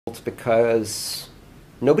because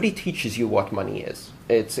nobody teaches you what money is.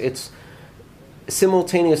 It's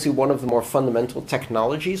simultaneously one of the more fundamental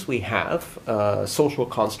technologies we have, social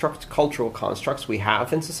constructs, cultural constructs we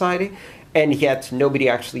have in society, and yet nobody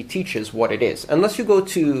actually teaches what it is. Unless you go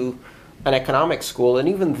to an economics school, and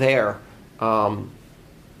even there,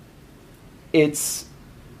 it's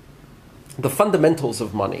the fundamentals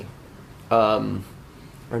of money are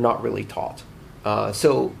not really taught.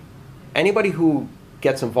 So anybody who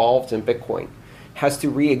gets involved in Bitcoin has to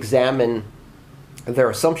re-examine their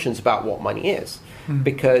assumptions about what money is.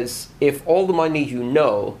 Because if all the money you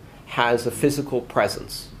know has a physical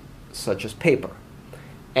presence, such as paper,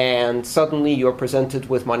 and suddenly you're presented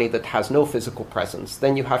with money that has no physical presence,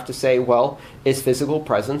 then you have to say, well, is physical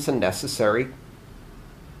presence a necessary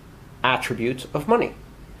attribute of money?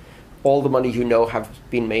 All the money you know have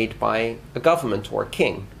been made by a government or a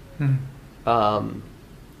king.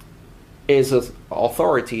 Is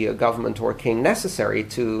authority, a government or a king, necessary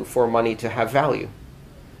for money to have value?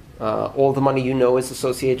 All the money you know is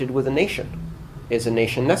associated with a nation. Is a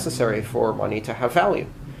nation necessary for money to have value?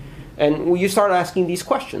 And you start asking these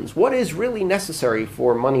questions. What is really necessary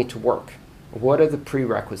for money to work? What are the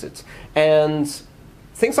prerequisites? And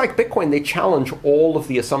things like Bitcoin, they challenge all of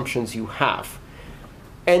the assumptions you have.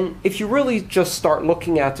 And if you really just start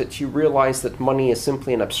looking at it, you realize that money is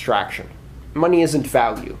simply an abstraction. Money isn't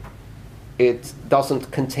value. It doesn't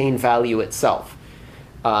contain value itself.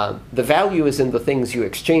 The value is in the things you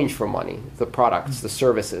exchange for money, the products, the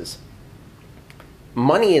services.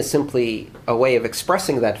 Money is simply a way of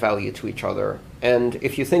expressing that value to each other. And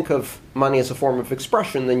if you think of money as a form of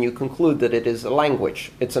expression, then you conclude that it is a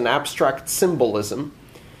language. It's an abstract symbolism,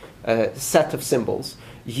 a set of symbols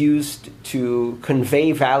used to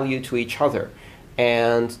convey value to each other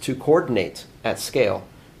and to coordinate at scale.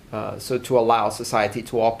 So to allow society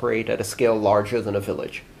to operate at a scale larger than a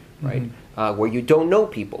village, right? Where you don't know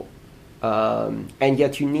people, and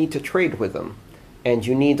yet you need to trade with them, and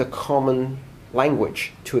you need a common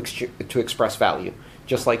language to express value,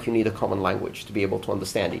 just like you need a common language to be able to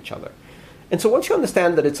understand each other. And so once you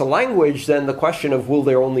understand that it's a language, then the question of will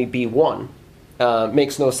there only be one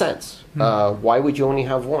makes no sense. Why would you only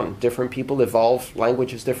have one? Different people evolve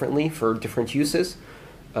languages differently for different uses.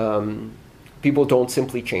 People don't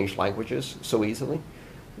simply change languages so easily.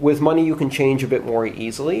 With money, you can change a bit more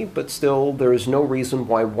easily, but still there is no reason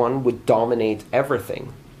why one would dominate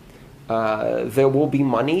everything. There will be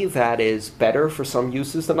money that is better for some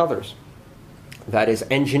uses than others, that is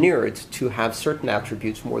engineered to have certain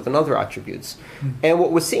attributes more than other attributes. And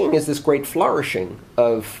what we're seeing is this great flourishing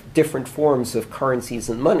of different forms of currencies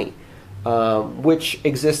and money, which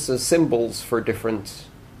exists as symbols for different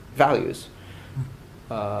values.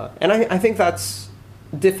 And I think that's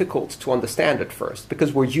difficult to understand at first,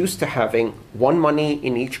 because we're used to having one money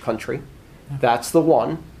in each country. That's the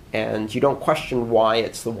one, and you don't question why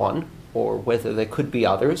it's the one, or whether there could be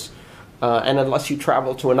others. And unless you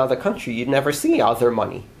travel to another country, you'd never see other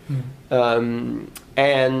money.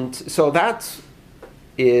 And so that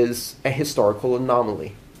is a historical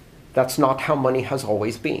anomaly. That's not how money has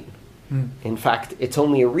always been. In fact, it's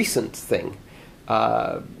only a recent thing.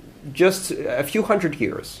 Just a few hundred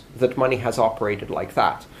years that money has operated like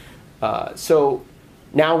that. So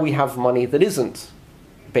now we have money that isn't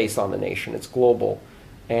based on the nation, it's global.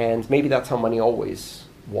 And maybe that's how money always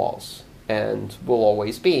was and will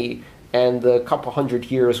always be. And the couple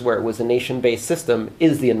hundred years where it was a nation-based system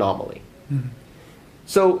is the anomaly.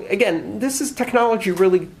 So again, this is technology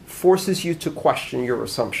really forces you to question your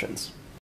assumptions.